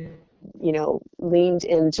 and leaned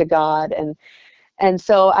into God. And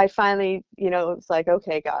so I finally, it's like,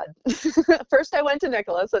 okay, God. First I went to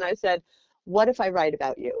Nicholas and I said, what if I write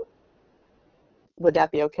about you? Would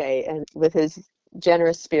that be okay? And with his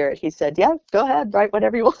generous spirit, he said, yeah, go ahead, write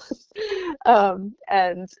whatever you want.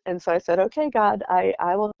 And so I said, okay, God,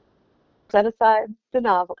 I will set aside the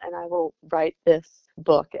novel, and I will write this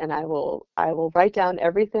book, and I will write down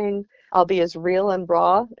everything. I'll be as real and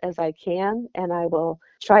raw as I can, and I will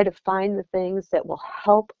try to find the things that will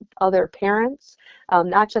help other parents,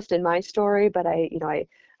 not just in my story, but I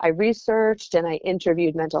researched and I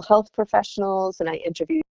interviewed mental health professionals, and I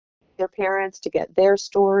interviewed their parents to get their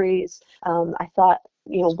stories. I thought,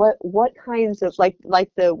 what kinds of, like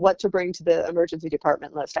the what to bring to the emergency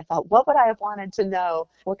department list. I thought, what would I have wanted to know?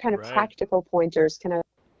 What kind of Right. practical pointers can I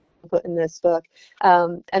put in this book?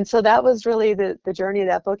 And so that was really the journey of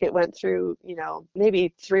that book. It went through,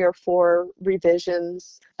 maybe 3 or 4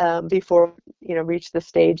 revisions, before, reached the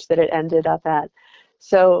stage that it ended up at.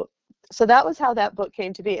 So that was how that book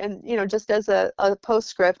came to be. And, just as a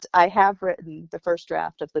postscript, I have written the first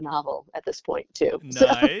draft of the novel at this point too. So,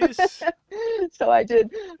 Nice. so I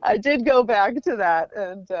did go back to that,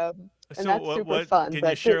 and So that's what super what fun. can you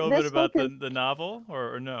But share a little bit this book about is, the novel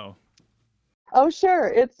or no? oh, sure.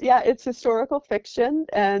 It's historical fiction,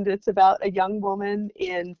 and it's about a young woman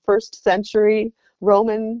in first century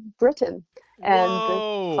Roman Britain and the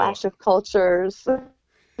Whoa. clash of cultures.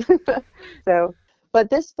 So, but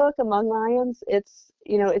this book, Among Lions, it's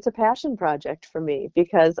a passion project for me,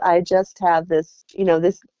 because I just have this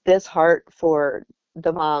heart for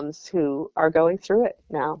the moms who are going through it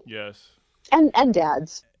now, Yes. and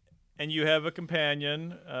dads. And you have a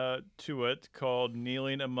companion to it called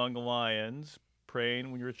Kneeling Among Lions,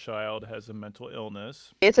 praying when your child has a mental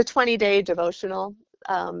illness. It's a 20-day devotional,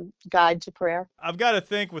 guide to prayer. I've got to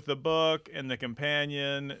think with the book and the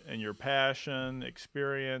companion and your passion,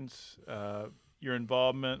 experience, your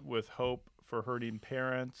involvement with Hope for Hurting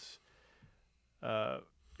Parents, uh,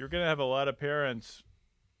 you're going to have a lot of parents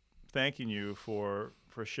thanking you for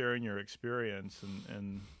sharing your experience,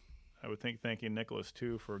 and I would think thanking Nicholas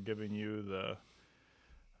too for giving you the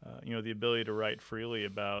ability to write freely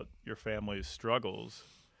about your family's struggles.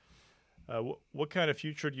 What kind of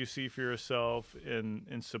future do you see for yourself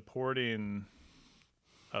in supporting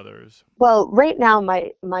others? Well, right now,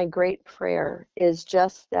 my great prayer is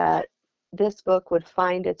just that this book would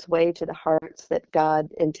find its way to the hearts that God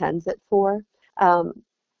intends it for. Um,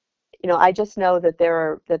 I just know that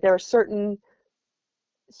there are certain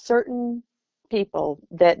people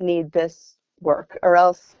that need this work, or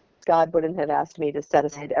else God wouldn't have asked me to set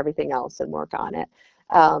aside everything else and work on it.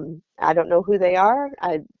 I don't know who they are.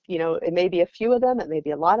 It may be a few of them, it may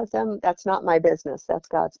be a lot of them. That's not my business. That's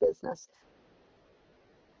God's business.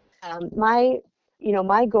 My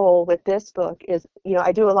goal with this book is,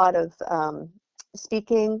 I do a lot of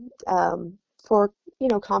speaking, for,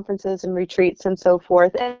 conferences and retreats and so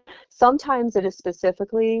forth. And sometimes it is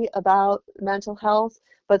specifically about mental health,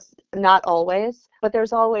 but not always. But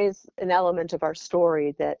there's always an element of our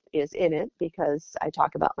story that is in it, because I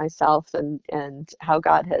talk about myself and how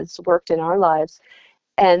God has worked in our lives.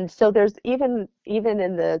 And so there's even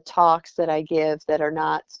in the talks that I give that are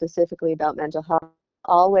not specifically about mental health,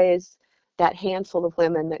 always that handful of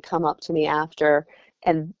women that come up to me after,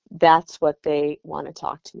 and that's what they want to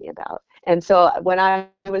talk to me about. And so when I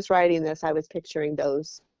was writing this, I was picturing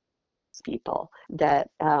those people that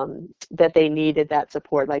they needed that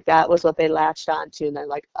support. Like, that was what they latched onto, and they're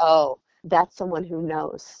like, oh, that's someone who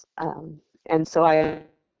knows. And so I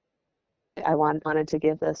I wanted to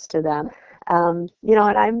give this to them. And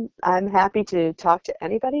I'm happy to talk to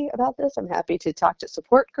anybody about this. I'm happy to talk to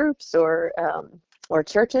support groups or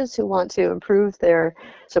churches who want to improve their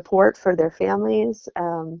support for their families.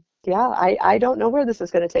 I don't know where this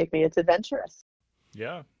is going to take me. It's adventurous.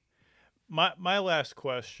 Yeah. My last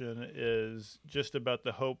question is just about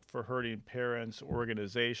the Hope for Hurting Parents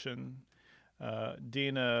organization.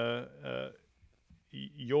 Dina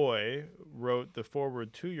Yoy wrote the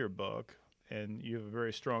foreword to your book, and you have a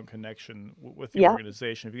very strong connection with the Yeah.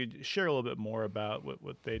 organization. If you could share a little bit more about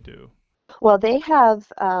what they do. Well, they have,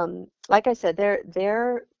 like I said,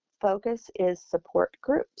 their focus is support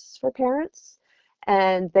groups for parents,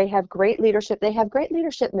 and they have great leadership. They have great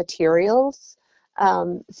leadership materials.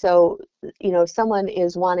 So, if someone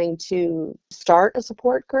is wanting to start a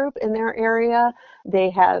support group in their area, they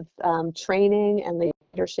have training and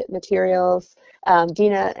leadership materials.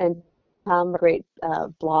 Dina and Tom have a great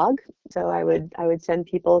blog, so I would send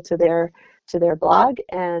people to their blog.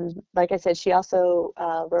 And like I said, she also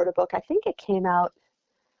wrote a book. I think it came out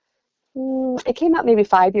maybe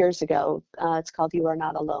 5 years ago. It's called You Are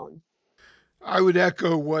Not Alone. I would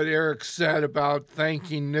echo what Eric said about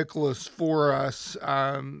thanking Nicholas for us.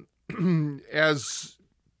 As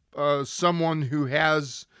someone who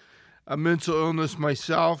has a mental illness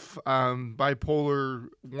myself, bipolar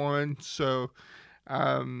 1, so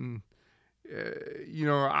um,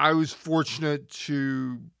 I was fortunate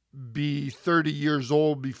to be 30 years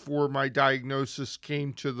old before my diagnosis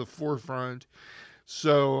came to the forefront.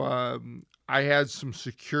 So I had some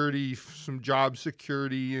security, some job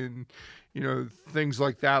security, and things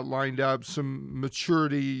like that lined up. Some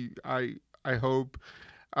maturity, I hope.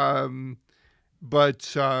 Um,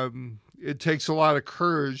 but it takes a lot of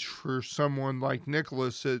courage for someone like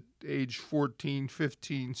Nicholas at age 14,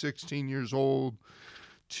 15, 16 years old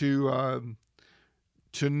to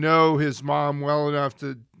know his mom well enough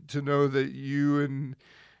to know that you and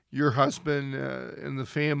your husband and the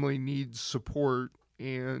family needs support,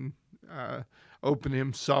 and open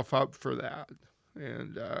himself up for that.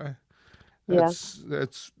 And Yeah.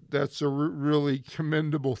 that's a really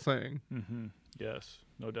commendable thing. Mm-hmm. Yes,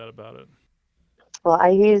 no doubt about it. Well,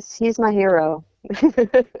 he's my hero.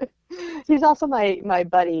 He's also my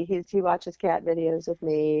buddy. He watches cat videos with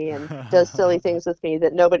me and does silly things with me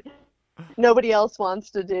that nobody else wants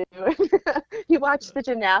to do. He watched the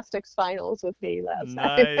gymnastics finals with me last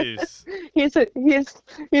night. Nice. He's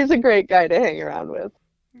a great guy to hang around with.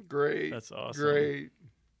 Great. That's awesome. Great.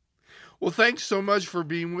 Well, thanks so much for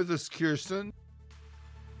being with us, Kirsten.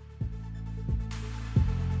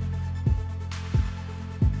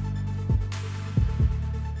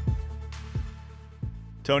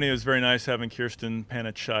 Tony, it was very nice having Kirsten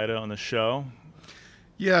Panachida on the show.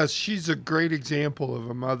 Yes, she's a great example of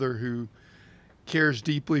a mother who cares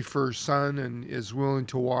deeply for her son and is willing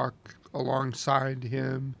to walk alongside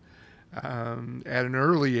him at an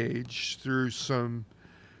early age through some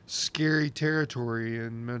scary territory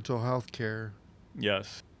in mental health care.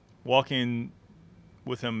 Yes. Walking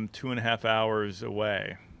with him 2.5 hours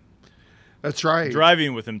away. That's right.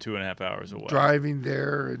 Driving with him 2.5 hours away. Driving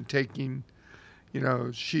there and taking,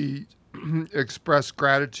 she expressed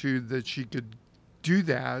gratitude that she could do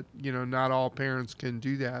that. Not all parents can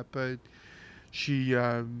do that, but she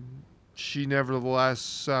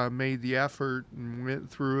nevertheless made the effort and went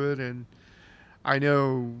through it. And I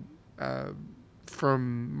know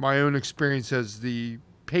from my own experience as the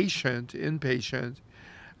inpatient,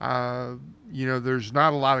 there's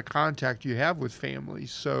not a lot of contact you have with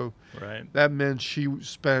families. So right. That meant she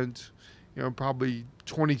spent, probably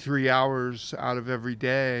 23 hours out of every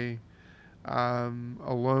day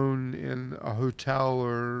alone in a hotel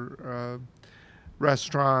or a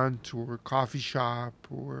restaurant or coffee shop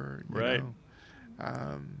or, right.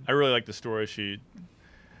 I really like the story she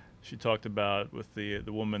talked about with the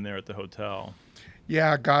woman there at the hotel.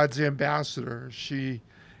 Yeah, God's ambassador. She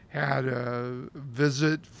had a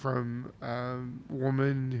visit from a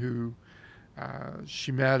woman who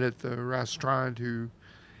she met at the restaurant who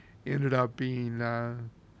ended up being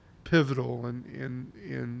pivotal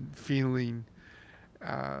in feeling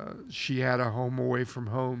she had a home away from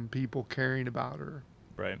home, people caring about her.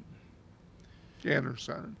 Right. And her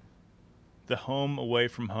son. The home away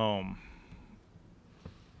from home.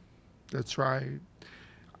 That's right.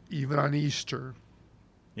 Even on Easter.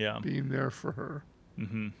 Yeah. Being there for her.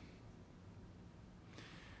 Mm-hmm.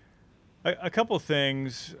 A couple of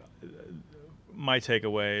things, my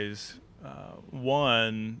takeaways.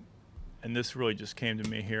 One, and this really just came to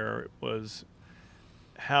me here, was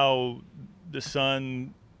how the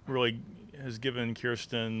son really has given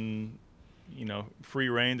Kirsten free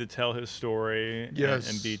reign to tell his story Yes.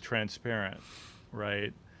 and be transparent,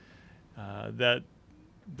 right?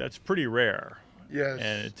 That's pretty rare. Yes.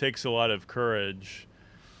 And it takes a lot of courage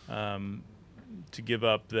to give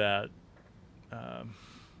up that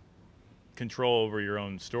control over your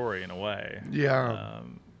own story in a way. Yeah.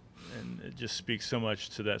 And it just speaks so much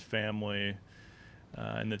to that family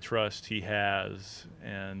and the trust he has.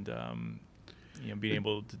 And, being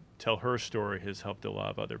able to tell her story has helped a lot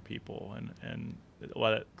of other people. And a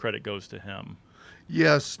lot of credit goes to him.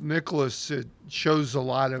 Yes, Nicholas, it shows a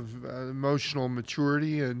lot of emotional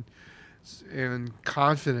maturity and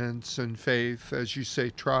confidence and faith, as you say,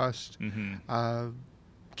 trust,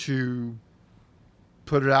 to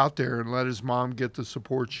put it out there and let his mom get the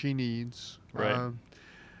support she needs. Right.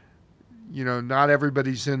 Not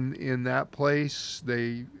everybody's in that place.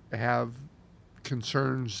 They have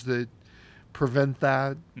concerns that prevent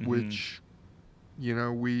that, which,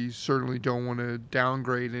 we certainly don't want to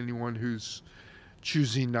downgrade anyone who's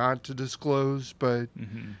choosing not to disclose. But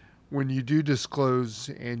when you do disclose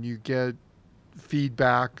and you get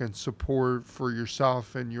feedback and support for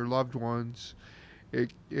yourself and your loved ones,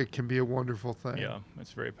 it can be a wonderful thing. Yeah,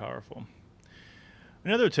 it's very powerful.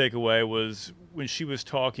 Another takeaway was when she was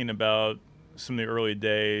talking about some of the early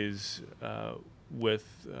days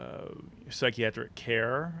with psychiatric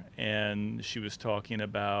care, and she was talking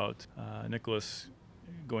about Nicholas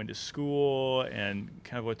going to school and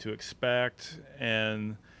kind of what to expect.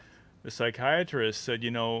 And the psychiatrist said,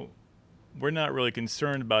 we're not really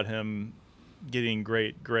concerned about him getting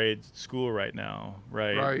great grades at school right now,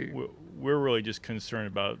 right? Right. We're really just concerned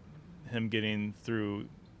about him getting through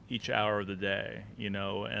each hour of the day,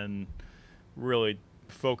 and really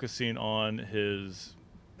focusing on his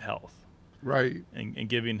health. Right. And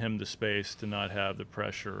giving him the space to not have the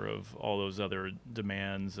pressure of all those other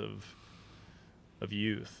demands of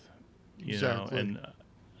youth, Exactly. And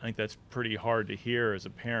I think that's pretty hard to hear as a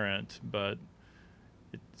parent, but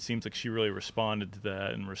it seems like she really responded to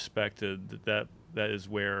that and respected that is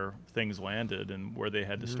where things landed and where they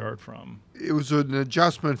had to start from. It was an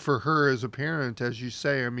adjustment for her as a parent, as you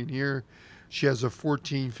say. I mean, here she has a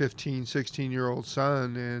 14, 15, 16-year-old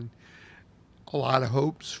son and a lot of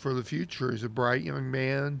hopes for the future. He's a bright young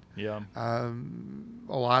man. Yeah. A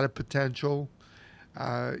lot of potential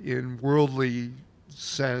in worldly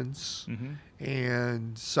sense.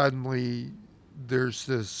 And suddenly there's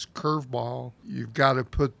this curveball. You've got to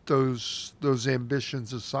put those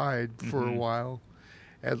ambitions aside for a while,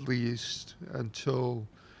 at least, until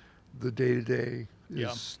the day-to-day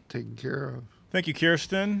is taken care of. Thank you,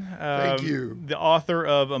 Kirsten. Thank you. The author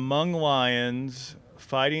of Among Lions,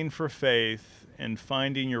 Fighting for Faith and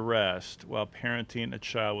Finding Your Rest While Parenting a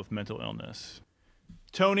Child with Mental Illness.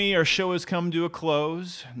 Tony, our show has come to a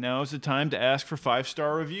close. Now is the time to ask for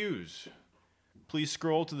 5-star reviews. Please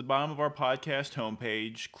scroll to the bottom of our podcast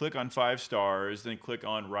homepage, click on 5 stars, then click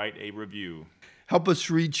on Write a Review. Help us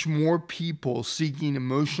reach more people seeking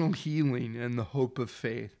emotional healing and the hope of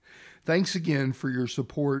faith. Thanks again for your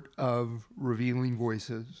support of Revealing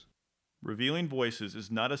Voices. Revealing Voices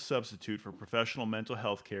is not a substitute for professional mental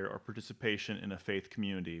health care or participation in a faith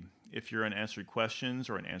community. If your unanswered questions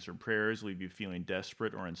or unanswered prayers leave you feeling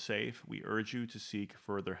desperate or unsafe, we urge you to seek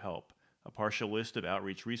further help. A partial list of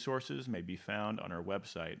outreach resources may be found on our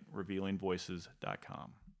website,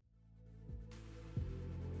 revealingvoices.com.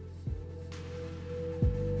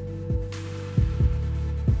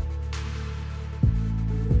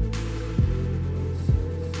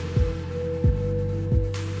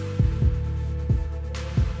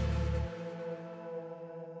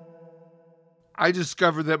 I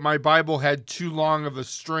discovered that my Bible had too long of a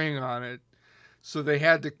string on it, so they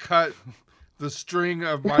had to cut the string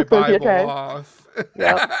of my Bible off.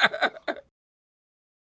 Yep.